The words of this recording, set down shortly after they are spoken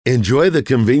Enjoy the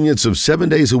convenience of 7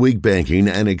 days a week banking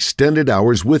and extended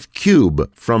hours with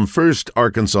Cube from First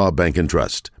Arkansas Bank and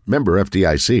Trust. Member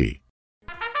FDIC.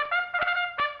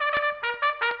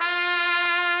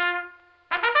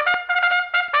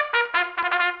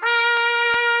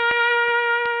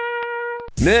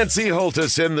 Nancy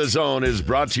Holthus in the Zone is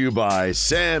brought to you by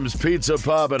Sam's Pizza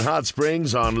Pub and Hot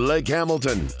Springs on Lake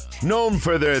Hamilton. Known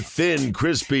for their thin,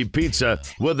 crispy pizza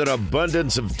with an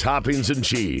abundance of toppings and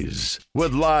cheese.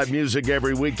 With live music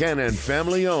every weekend and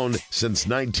family owned since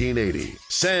 1980.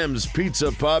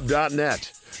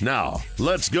 Sam'sPizzaPub.net. Now,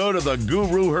 let's go to the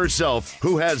guru herself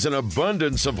who has an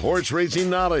abundance of horse racing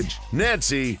knowledge.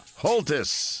 Nancy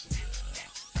Holthus.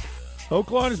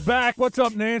 Oaklawn is back. What's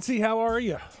up, Nancy? How are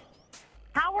you?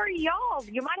 How are y'all?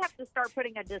 You might have to start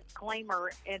putting a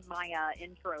disclaimer in my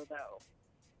intro, though.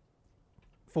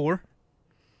 For?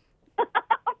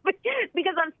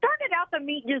 Because I'm starting out the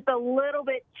meet just a little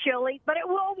bit chilly, but it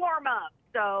will warm up.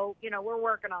 So, we're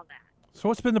working on that. So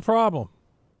what's been the problem?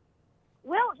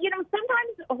 Well,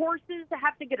 sometimes horses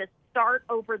have to get a start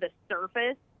over the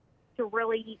surface to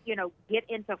really, get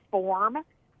into form.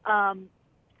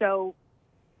 So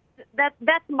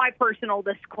that's my personal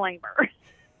disclaimer.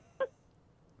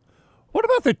 What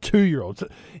about the 2-year-olds?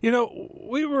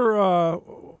 We were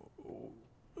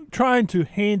trying to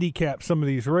handicap some of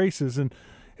these races, and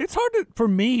it's hard for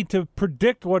me to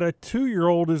predict what a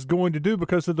 2-year-old is going to do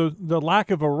because of the lack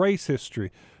of a race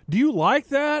history. Do you like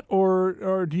that,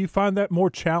 or do you find that more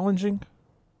challenging?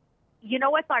 You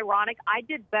know what's ironic? I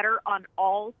did better on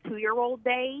all 2-year-old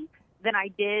days than I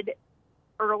did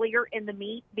earlier in the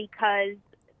meet because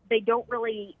they don't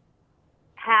really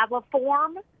have a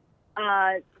form.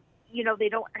 They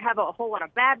don't have a whole lot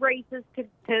of bad races to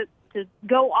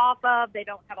go off of. They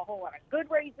don't have a whole lot of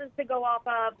good races to go off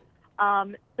of.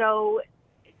 So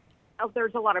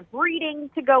there's a lot of breeding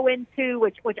to go into,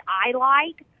 which I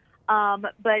like.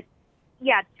 But,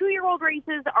 yeah, 2-year-old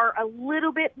races are a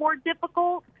little bit more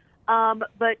difficult.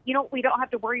 But, we don't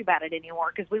have to worry about it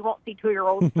anymore because we won't see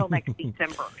 2-year-olds until next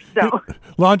December. So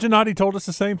Longinati told us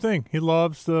the same thing. He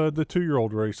loves the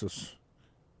 2-year-old races.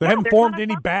 They haven't formed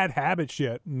any bad habits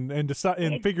yet, and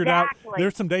figured out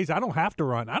there's some days I don't have to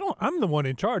run. I'm the one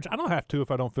in charge. I don't have to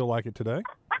if I don't feel like it today.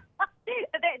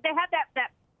 They have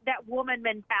that woman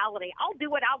mentality. I'll do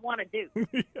what I want to do.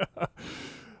 Yeah.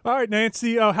 All right,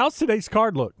 Nancy. How's today's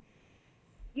card look?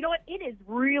 You know what? It is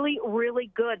really,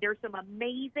 really good. There's some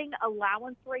amazing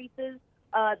allowance races.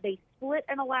 They split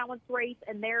an allowance race,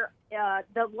 and they're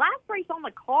the last race on the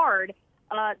card,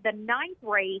 the 9th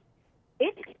race.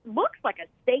 It looks like a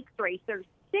stakes race. There's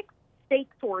 6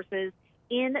 stakes horses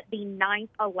in the 9th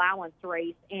allowance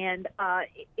race, and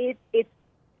it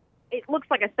looks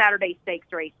like a Saturday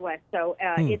stakes race, Wes. So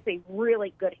it's a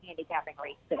really good handicapping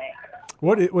race today.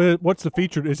 What's the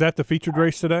featured? Is that the featured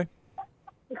race today?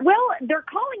 Well, they're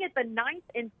calling it the 9th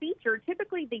and feature.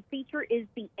 Typically, the feature is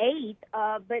the 8th,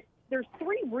 but there's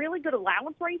 3 really good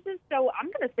allowance races. So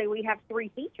I'm going to say we have 3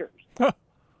 features. Huh.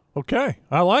 Okay,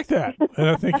 I like that, and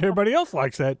I think everybody else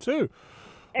likes that too.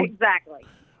 Exactly.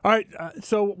 All right,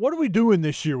 so what are we doing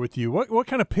this year with you? What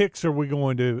kind of picks are we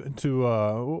going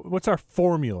to what's our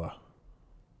formula?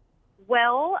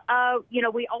 Well,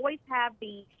 we always have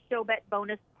the show bet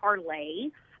bonus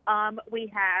parlay. We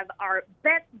have our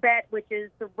best bet, which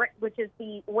is the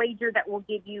wager that will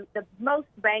give you the most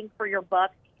bang for your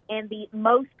buck and the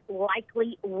most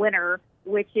likely winner,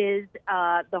 which is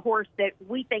the horse that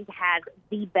we think has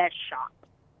the best shot.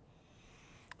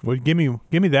 Well, give me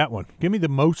that one. Give me the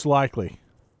most likely.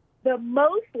 The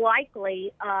most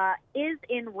likely is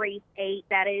in race 8.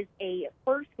 That is a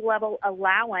first-level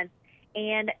allowance,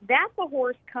 and that's a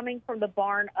horse coming from the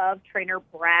barn of trainer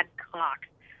Brad Cox.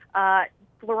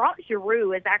 Florent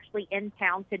Giroux is actually in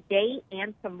town today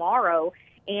and tomorrow,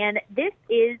 and this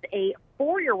is a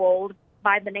 4-year-old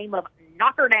by the name of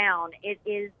Knocker Down. It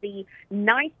is the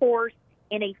 9th horse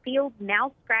in a field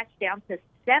now scratched down to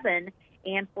 7,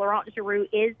 and Florent Giroux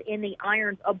is in the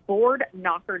irons aboard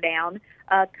Knocker Down.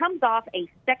 Comes off a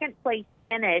second-place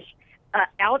finish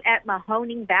out at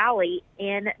Mahoning Valley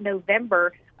in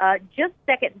November, just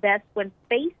second best when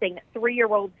facing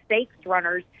 3-year-old stakes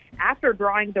runners after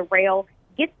drawing the rail.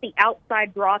 Gets the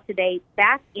outside draw today,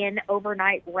 back in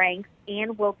overnight ranks,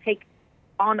 and will take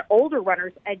on older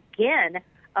runners again.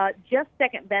 Just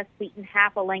second best, beaten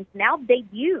half a length. Now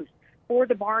debuts for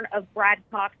the barn of Brad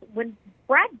Cox. When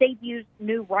Brad debuts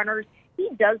new runners, he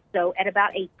does so at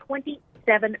about a 27%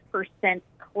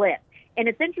 clip. And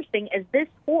it's interesting, as this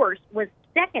horse was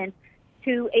second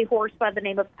to a horse by the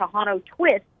name of Kahano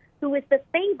Twist, who is the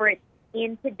favorite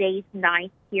in today's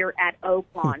 9th here at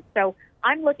Oaklawn. So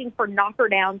I'm looking for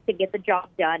knockerdowns to get the job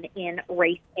done in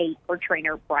race 8 for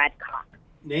trainer Brad Cox.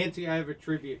 Nancy, I have a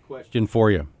trivia question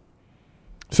for you.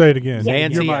 Say it again.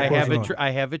 Nancy,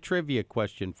 I have a trivia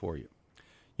question for you.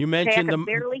 You mentioned I can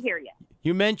barely hear you.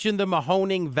 You mentioned the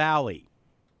Mahoning Valley.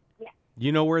 Yeah.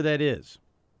 You know where that is?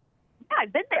 Yeah,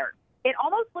 I've been there. It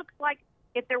almost looks like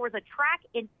if there was a track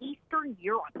in Eastern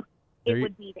Europe, it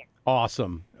would be there.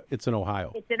 Awesome. It's in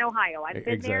Ohio. It's in Ohio. I've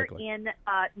been there in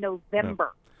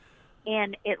November. Yeah.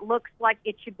 And it looks like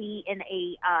it should be in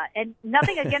a and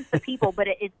nothing against the people, but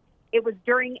it was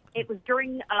during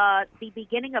the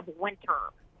beginning of winter,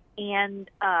 and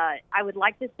I would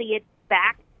like to see it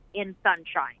back in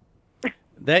sunshine.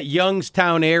 That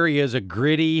Youngstown area is a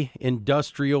gritty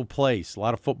industrial place. A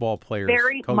lot of football players,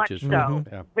 very coaches. much so,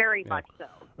 Yeah. very much so.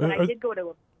 But I did go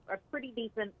to a pretty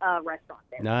decent restaurant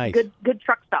there. Nice, good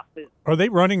truck stop food. Are they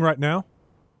running right now?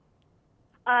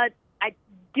 I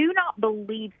do not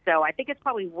believe so. I think it's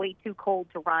probably way too cold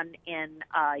to run in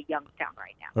Youngstown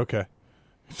right now. Okay.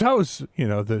 So I was,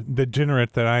 the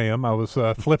degenerate that I am, I was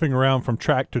flipping around from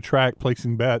track to track,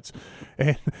 placing bets,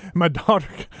 and my daughter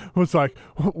was like,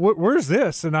 where's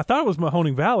this? And I thought it was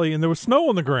Mahoning Valley, and there was snow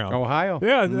on the ground. Ohio.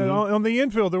 Yeah, on the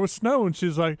infield, there was snow, and she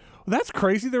was like, well, that's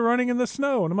crazy, they're running in the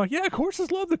snow. And I'm like, yeah,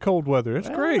 horses love the cold weather. It's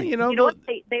great. You know what?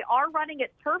 They are running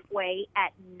at Turfway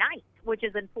at night, which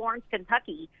is in Florence,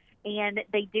 Kentucky, and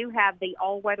they do have the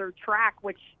all-weather track,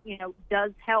 which,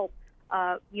 does help.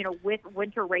 With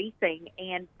winter racing,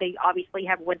 and they obviously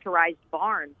have winterized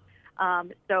barns.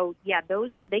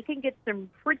 They can get some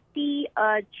pretty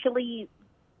chilly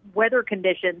weather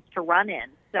conditions to run in.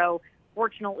 So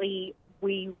fortunately,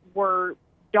 we were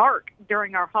dark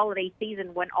during our holiday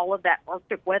season when all of that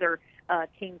Arctic weather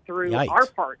came through our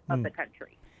part of the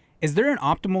country. Is there an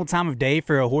optimal time of day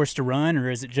for a horse to run, or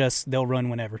is it just they'll run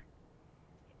whenever?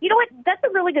 You know what? That's a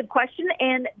really good question,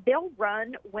 and they'll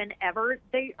run whenever.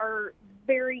 They are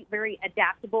very, very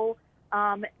adaptable.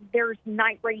 There's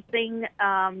night racing,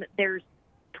 there's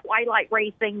twilight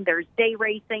racing, there's day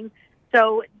racing.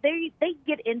 So they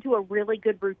get into a really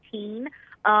good routine.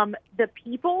 The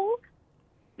people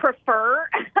prefer,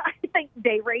 I think,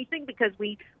 day racing because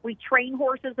we train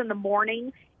horses in the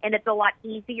morning, and it's a lot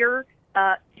easier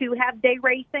to have day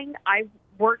racing. I've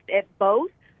worked at both.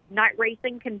 Night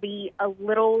racing can be a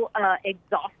little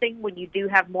exhausting when you do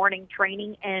have morning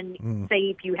training. And say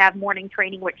if you have morning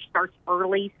training, which starts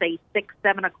early, say 6,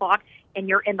 7 o'clock, and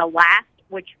you're in the last,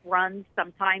 which runs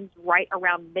sometimes right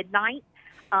around midnight.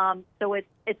 So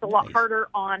it's a lot harder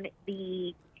on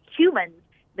the humans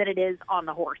than it is on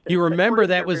the horses. You remember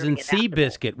that was in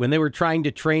Seabiscuit when they were trying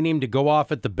to train him to go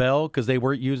off at the bell because they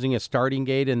weren't using a starting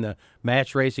gate in the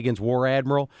match race against War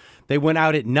Admiral. They went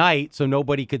out at night so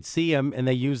nobody could see him, and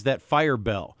they used that fire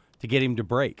bell to get him to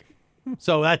break.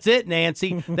 So that's it,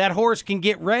 Nancy. That horse can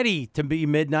get ready to be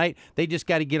midnight. They just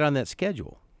got to get on that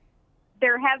schedule.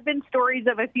 There have been stories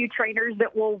of a few trainers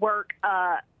that will work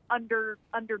under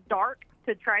dark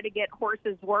to try to get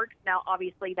horses worked. Now,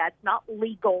 obviously, that's not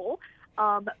legal.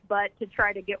 But to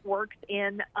try to get works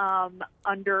in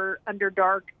under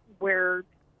dark,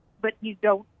 but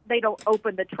they don't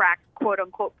open the track, quote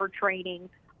unquote, for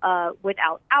training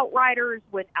without outriders,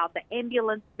 without the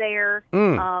ambulance there,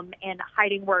 and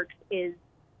hiding works is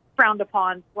frowned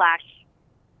upon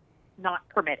 / not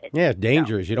permitted. Yeah,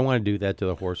 dangerous. You don't want to do that to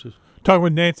the horses. Talking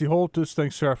with Nancy Holthus,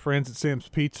 thanks to our friends at Sam's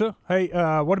Pizza. Hey,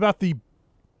 what about the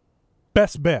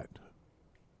best bet?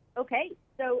 Okay.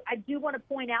 So I do want to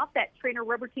point out that trainer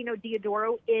Robertino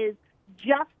Diodoro is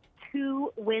just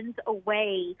 2 wins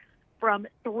away from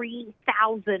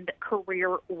 3,000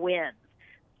 career wins.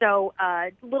 So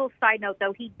little side note,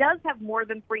 though, he does have more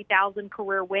than 3,000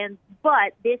 career wins,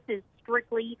 but this is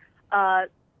strictly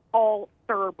all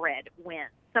thoroughbred wins.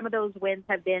 Some of those wins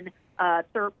have been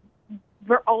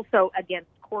also against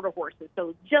quarter horses,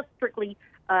 so just strictly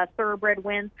thoroughbred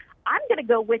wins. I'm going to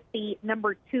go with the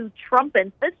number 2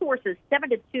 Trumpens. This horse is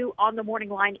 7-2 on the morning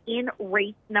line in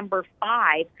race number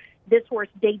 5. This horse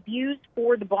debuts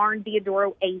for the barn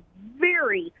Diodoro, a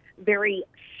very, very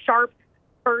sharp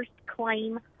first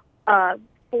claim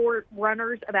for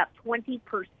runners, about 20%.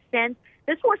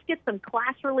 This horse gets some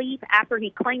class relief after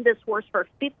he claimed this horse for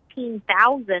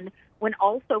 $15,000 when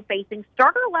also facing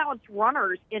starter allowance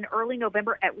runners in early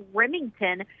November at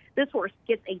Remington. This horse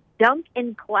gets a dunk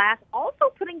in class,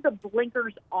 also putting the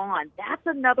blinkers on. That's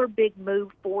another big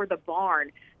move for the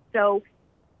barn. So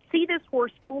see this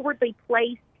horse forwardly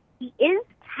placed. He is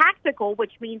tactical,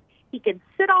 which means he can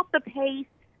sit off the pace,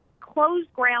 close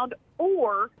ground,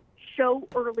 or show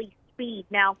early speed.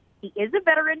 Now, he is a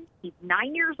veteran. He's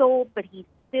 9 years old, but he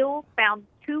still found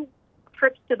 2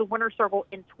 trips to the winner's circle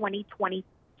in 2022.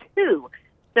 2.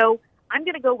 So I'm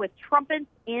going to go with Trumpets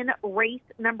in race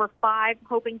number 5,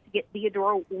 hoping to get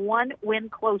Theodora one win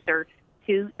closer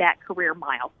to that career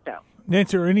milestone.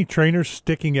 Nancy, are any trainers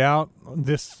sticking out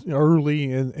this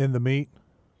early in the meet?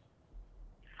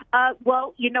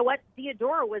 Well, you know what?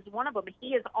 Theodora was one of them. He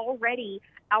is already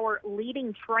our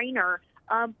leading trainer.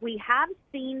 We have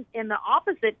seen in the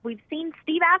opposite, we've seen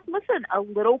Steve Asmussen a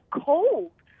little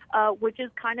cold, which is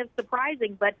kind of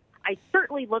surprising, but I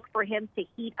certainly look for him to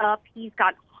heat up. He's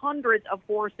got hundreds of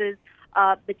horses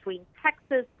between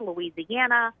Texas,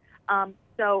 Louisiana, and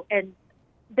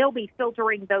they'll be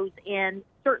filtering those in.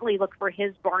 Certainly look for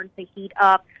his barn to heat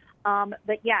up.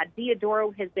 But, yeah,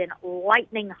 Diodoro has been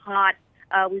lightning hot.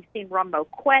 We've seen Rumbo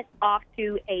Quet off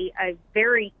to a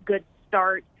very good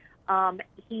start.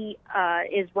 He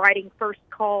is riding first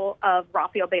call of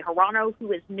Rafael Bejarano,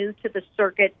 who is new to the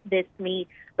circuit this meet.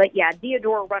 But, yeah,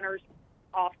 Diodoro runners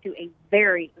off to a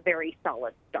very, very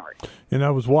solid start. And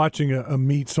I was watching a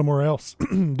meet somewhere else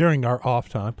during our off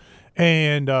time,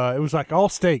 and it was like all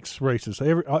stakes races,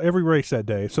 every race that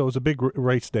day. So it was a big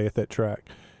race day at that track.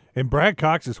 And Brad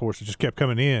Cox's horses just kept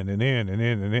coming in and in and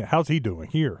in and in. How's he doing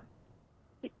here?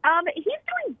 He's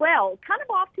doing well, kind of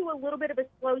off to a little bit of a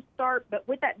slow start, but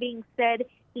with that being said,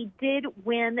 he did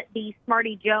win the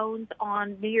Smarty Jones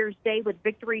on New Year's Day with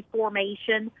Victory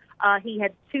Formation. He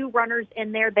had 2 runners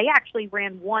in there. They actually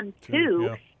ran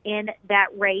 1-2 in that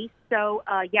race. So,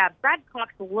 Brad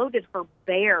Cox loaded for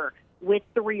bear with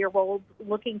 3-year-olds,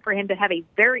 looking for him to have a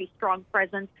very strong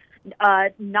presence,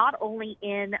 not only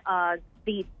in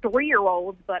the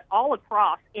 3-year-olds, but all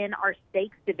across in our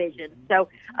stakes division. So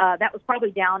that was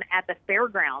probably down at the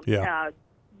fairgrounds,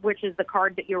 which is the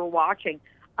card that you were watching.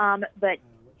 But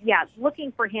yeah,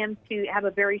 looking for him to have a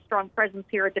very strong presence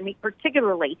here at the meet,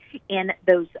 particularly in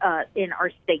those in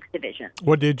our stakes division.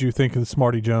 What did you think of the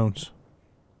Smarty Jones?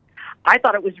 I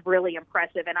thought it was really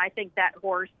impressive, and I think that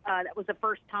horse, that was the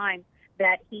first time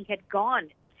that he had gone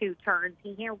 2 turns.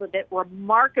 He handled it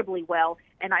remarkably well,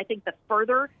 and I think the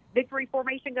further Victory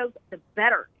Formation goes, the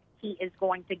better he is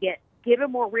going to get. Give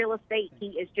him more real estate. He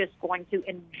is just going to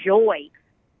enjoy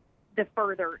the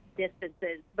further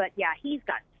distances. But, yeah, he's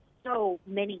got so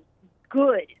many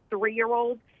good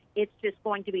 3-year-olds. It's just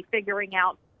going to be figuring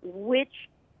out which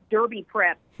Derby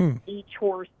prep each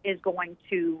horse is going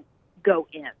to go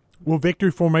in. Will Victory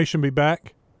Formation be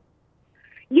back?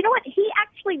 You know what? He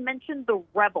actually mentioned the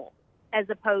Rebel as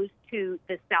opposed to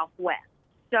the Southwest.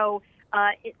 So,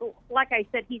 like I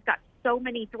said, he's got so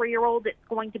many 3-year-olds. It's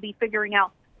going to be figuring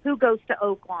out who goes to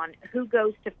Oaklawn, who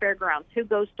goes to Fairgrounds, who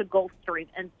goes to Gulfstream,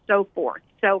 and so forth.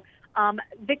 So,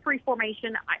 Victory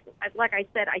Formation, like I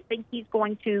said, I think he's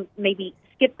going to maybe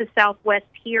skip the Southwest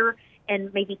here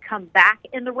and maybe come back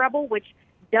in the Rebel, which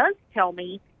does tell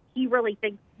me he really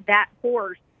thinks that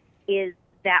horse is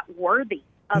that worthy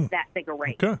of that bigger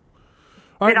race. Okay.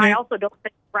 All right, I also don't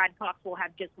think Brad Cox will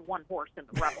have just one horse in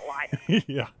the Rebel either.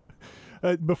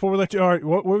 Yeah. Before we let you, all right,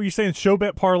 what were you saying? Show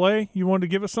bet parlay? You wanted to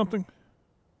give us something?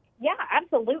 Yeah,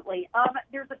 absolutely.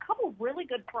 There's a couple really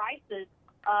good prices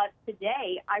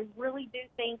today. I really do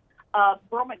think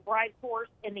Burl McBride's horse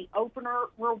in the opener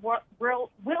will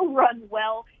run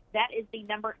well. That is the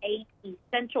number 8,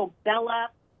 Essential Bella.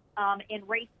 In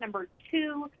race number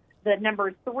 2, the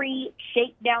number 3,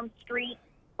 Shakedown Street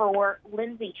for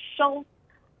Lindsay Schultz.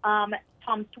 Tom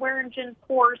Swearingen's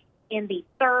horse in the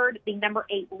 3rd, the number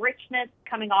 8, Richness,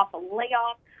 coming off a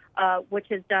layoff, which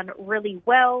has done really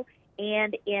well.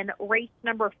 And in race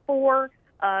number 4,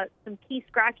 some key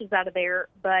scratches out of there,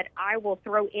 but I will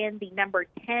throw in the number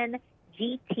 10,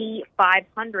 GT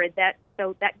 500.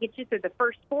 So that gets you through the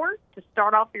first 4 to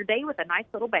start off your day with a nice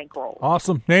little bankroll.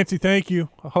 Awesome. Nancy, thank you.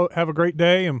 Have a great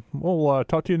day, and we'll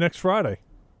talk to you next Friday.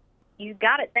 You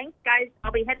got it. Thanks, guys.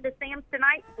 I'll be heading to Sam's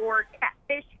tonight for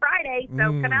Catfish Friday,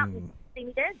 so come out and see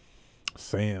me then.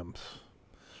 Sam's.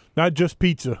 Not just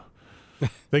pizza.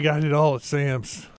 They got it all at Sam's.